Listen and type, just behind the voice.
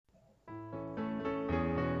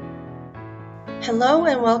Hello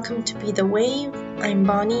and welcome to Be the Wave. I'm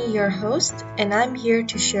Bonnie, your host, and I'm here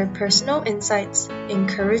to share personal insights,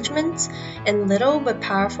 encouragements, and little but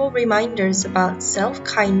powerful reminders about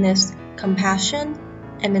self-kindness, compassion,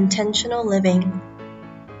 and intentional living.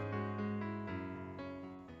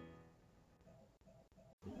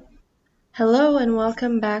 Hello and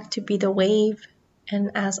welcome back to Be the Wave.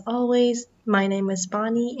 And as always, my name is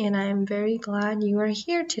Bonnie and I am very glad you are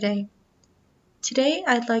here today. Today,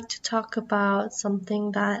 I'd like to talk about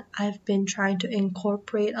something that I've been trying to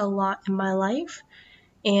incorporate a lot in my life,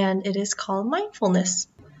 and it is called mindfulness.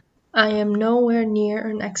 I am nowhere near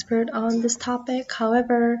an expert on this topic,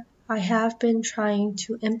 however, I have been trying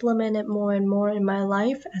to implement it more and more in my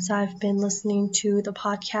life as I've been listening to the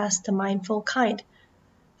podcast The Mindful Kind.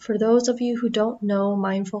 For those of you who don't know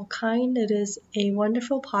Mindful Kind, it is a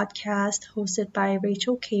wonderful podcast hosted by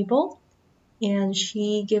Rachel Cable, and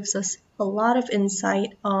she gives us a lot of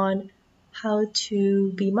insight on how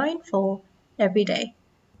to be mindful every day.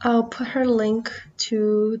 I'll put her link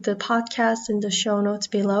to the podcast in the show notes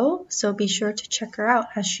below, so be sure to check her out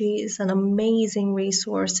as she is an amazing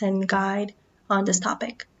resource and guide on this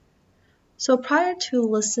topic. So prior to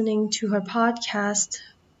listening to her podcast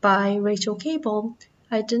by Rachel Cable,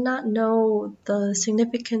 I did not know the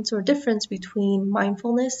significance or difference between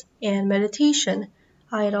mindfulness and meditation.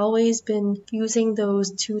 I had always been using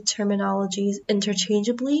those two terminologies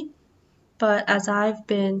interchangeably, but as I've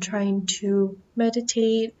been trying to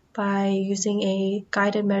meditate by using a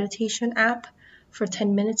guided meditation app for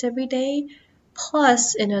 10 minutes every day,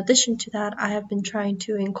 plus in addition to that, I have been trying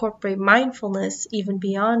to incorporate mindfulness even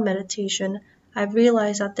beyond meditation, I've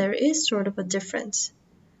realized that there is sort of a difference.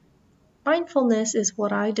 Mindfulness is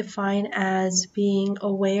what I define as being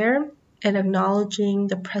aware and acknowledging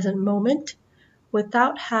the present moment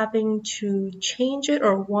without having to change it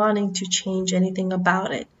or wanting to change anything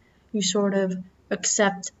about it. You sort of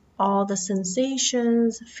accept all the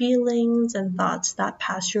sensations, feelings, and thoughts that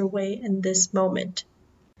pass your way in this moment.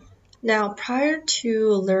 Now, prior to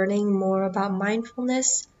learning more about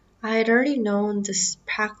mindfulness, I had already known this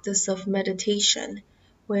practice of meditation,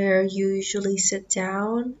 where you usually sit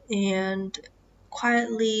down and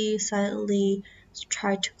quietly, silently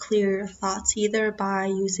try to clear your thoughts, either by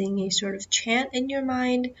using a sort of chant in your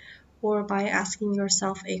mind, or by asking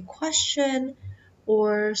yourself a question,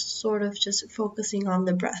 or sort of just focusing on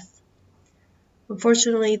the breath.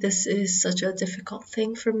 Unfortunately, this is such a difficult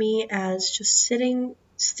thing for me, as just sitting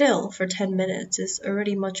still for 10 minutes is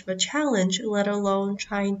already much of a challenge, let alone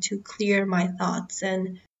trying to clear my thoughts.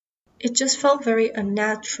 And it just felt very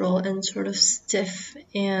unnatural and sort of stiff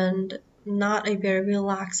and not a very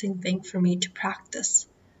relaxing thing for me to practice.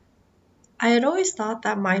 I had always thought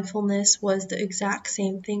that mindfulness was the exact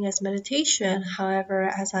same thing as meditation. However,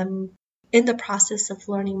 as I'm in the process of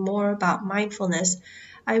learning more about mindfulness,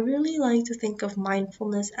 I really like to think of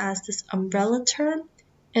mindfulness as this umbrella term,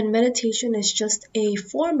 and meditation is just a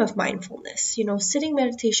form of mindfulness. Sitting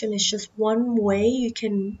meditation is just one way you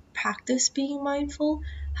can practice being mindful.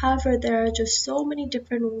 However, there are just so many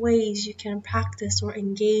different ways you can practice or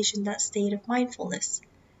engage in that state of mindfulness.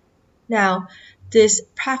 Now, this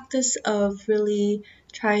practice of really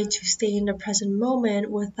trying to stay in the present moment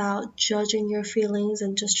without judging your feelings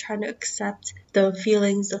and just trying to accept the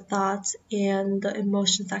feelings, the thoughts, and the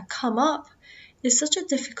emotions that come up is such a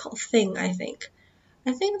difficult thing, I think.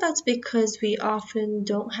 I think that's because we often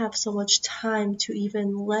don't have so much time to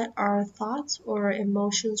even let our thoughts or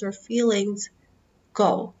emotions or feelings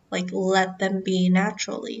go, like let them be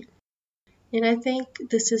naturally. And I think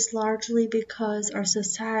this is largely because our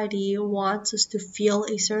society wants us to feel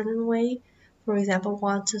a certain way. For example,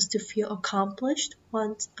 wants us to feel accomplished,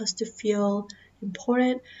 wants us to feel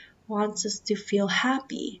important, wants us to feel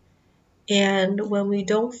happy. And when we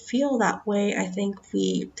don't feel that way, I think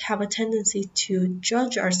we have a tendency to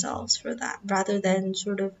judge ourselves for that rather than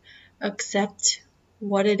sort of accept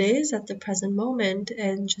what it is at the present moment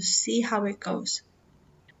and just see how it goes.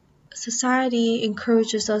 Society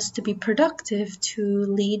encourages us to be productive, to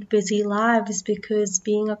lead busy lives, because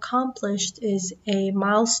being accomplished is a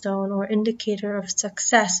milestone or indicator of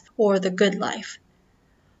success or the good life.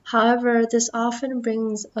 However, this often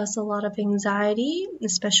brings us a lot of anxiety,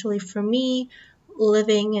 especially for me,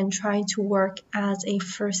 living and trying to work as a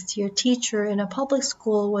first-year teacher in a public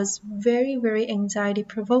school was very, very anxiety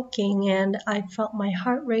provoking, and I felt my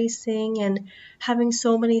heart racing and having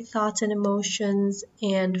so many thoughts and emotions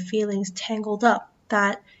and feelings tangled up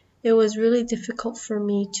that it was really difficult for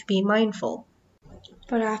me to be mindful.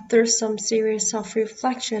 But after some serious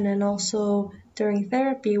self-reflection and also during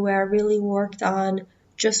therapy, where I really worked on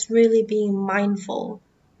just really being mindful,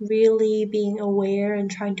 really being aware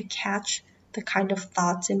and trying to catch the kind of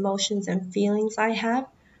thoughts, emotions, and feelings I have,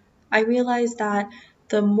 I realize that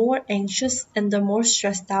the more anxious and the more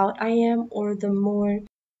stressed out I am, or the more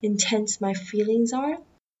intense my feelings are,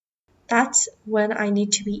 that's when I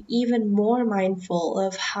need to be even more mindful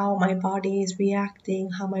of how my body is reacting,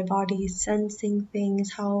 how my body is sensing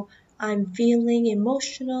things, how I'm feeling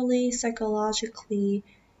emotionally, psychologically,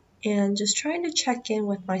 and just trying to check in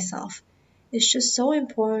with myself. It's just so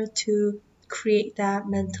important to create that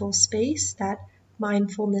mental space, that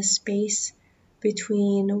mindfulness space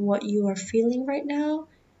between what you are feeling right now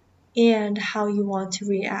and how you want to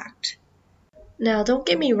react. Now, don't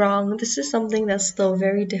get me wrong, this is something that's still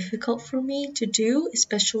very difficult for me to do,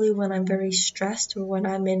 especially when I'm very stressed or when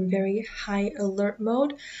I'm in very high alert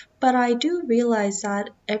mode. But I do realize that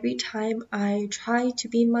every time I try to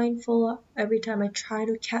be mindful, every time I try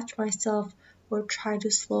to catch myself or try to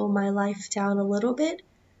slow my life down a little bit,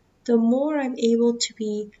 the more I'm able to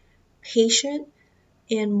be patient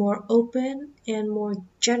and more open and more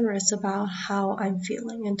generous about how I'm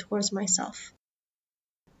feeling and towards myself.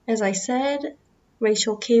 As I said,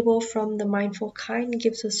 Rachel Cable from The Mindful Kind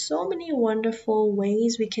gives us so many wonderful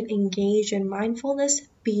ways we can engage in mindfulness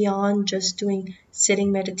beyond just doing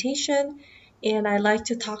sitting meditation. And I like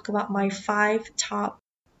to talk about my 5 top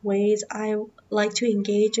ways I like to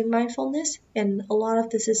engage in mindfulness. And a lot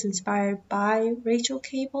of this is inspired by Rachel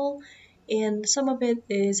Cable. And some of it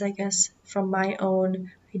is, I guess, from my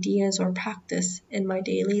own ideas or practice in my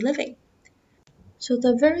daily living. So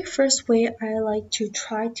the very first way I like to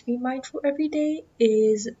try to be mindful every day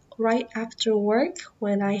is right after work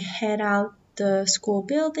when I head out the school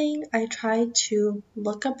building. I try to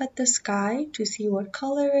look up at the sky to see what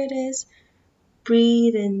color it is,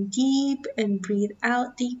 breathe in deep and breathe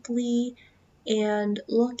out deeply, and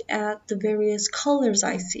look at the various colors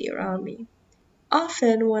I see around me.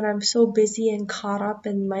 Often, when I'm so busy and caught up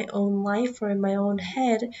in my own life or in my own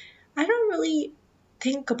head, I don't really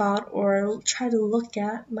think about or try to look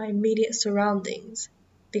at my immediate surroundings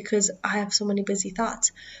because I have so many busy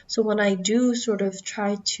thoughts. So when I do sort of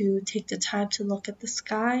try to take the time to look at the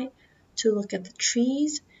sky, to look at the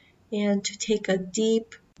trees, and to take a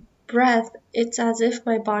deep breath, it's as if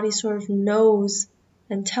my body sort of knows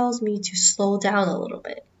and tells me to slow down a little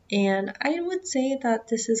bit. And I would say that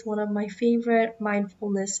this is one of my favorite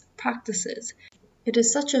mindfulness practices. It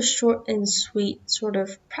is such a short and sweet sort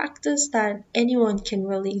of practice that anyone can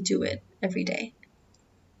really do it every day.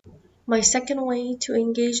 My second way to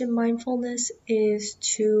engage in mindfulness is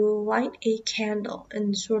to light a candle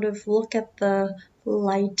and sort of look at the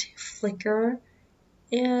light flicker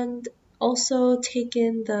and also take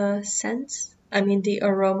in the scents, the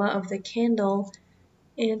aroma of the candle,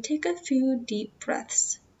 and take a few deep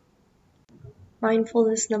breaths.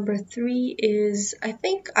 Mindfulness number 3 is, I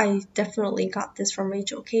think I definitely got this from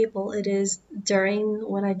Rachel Cable. It is during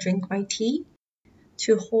when I drink my tea,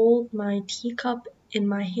 to hold my teacup in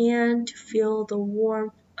my hand, to feel the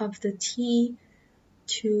warmth of the tea,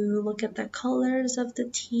 to look at the colors of the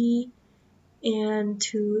tea, and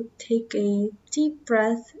to take a deep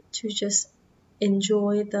breath to just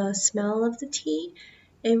enjoy the smell of the tea,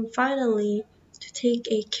 and finally to take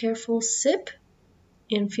a careful sip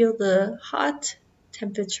and feel the hot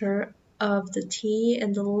temperature of the tea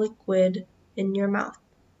and the liquid in your mouth.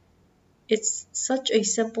 It's such a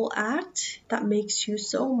simple act that makes you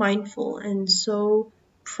so mindful and so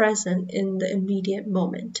present in the immediate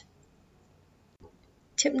moment.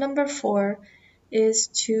 Tip number 4 is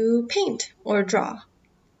to paint or draw.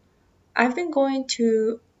 I've been going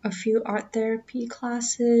to a few art therapy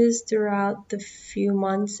classes throughout the few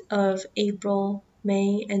months of April,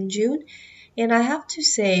 May, and June. And I have to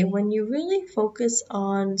say, when you really focus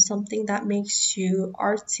on something that makes you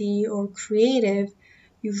artsy or creative,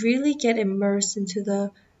 you really get immersed into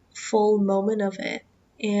the full moment of it.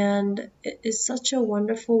 And it is such a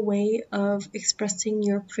wonderful way of expressing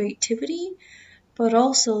your creativity, but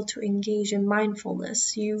also to engage in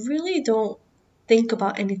mindfulness. You really don't think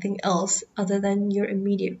about anything else other than your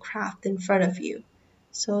immediate craft in front of you.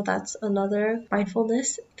 So that's another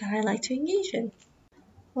mindfulness that I like to engage in.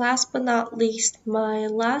 Last but not least, my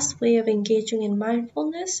last way of engaging in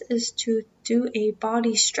mindfulness is to do a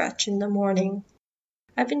body stretch in the morning.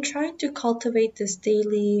 I've been trying to cultivate this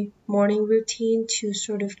daily morning routine to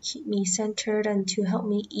sort of keep me centered and to help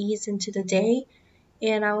me ease into the day.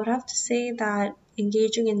 And I would have to say that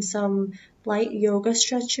engaging in some light yoga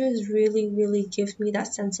stretches really, really gives me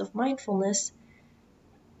that sense of mindfulness,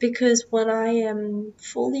 because when I am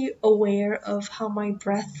fully aware of how my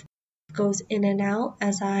breath goes in and out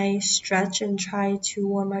as I stretch and try to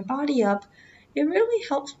warm my body up, it really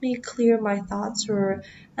helps me clear my thoughts or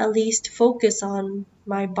at least focus on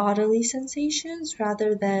my bodily sensations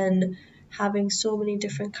rather than having so many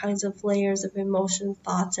different kinds of layers of emotion,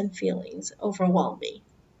 thoughts, and feelings overwhelm me.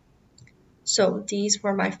 So these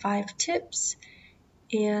were my 5 tips.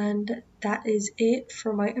 And that is it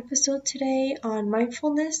for my episode today on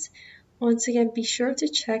mindfulness. Once again, be sure to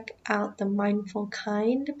check out The Mindful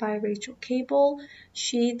Kind by Rachel Cable.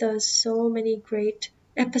 She does so many great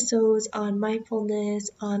episodes on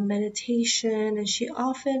mindfulness, on meditation, and she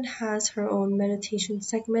often has her own meditation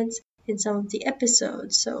segments in some of the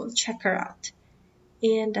episodes, so check her out.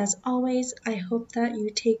 And as always, I hope that you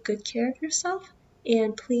take good care of yourself,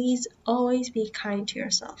 and please always be kind to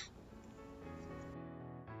yourself.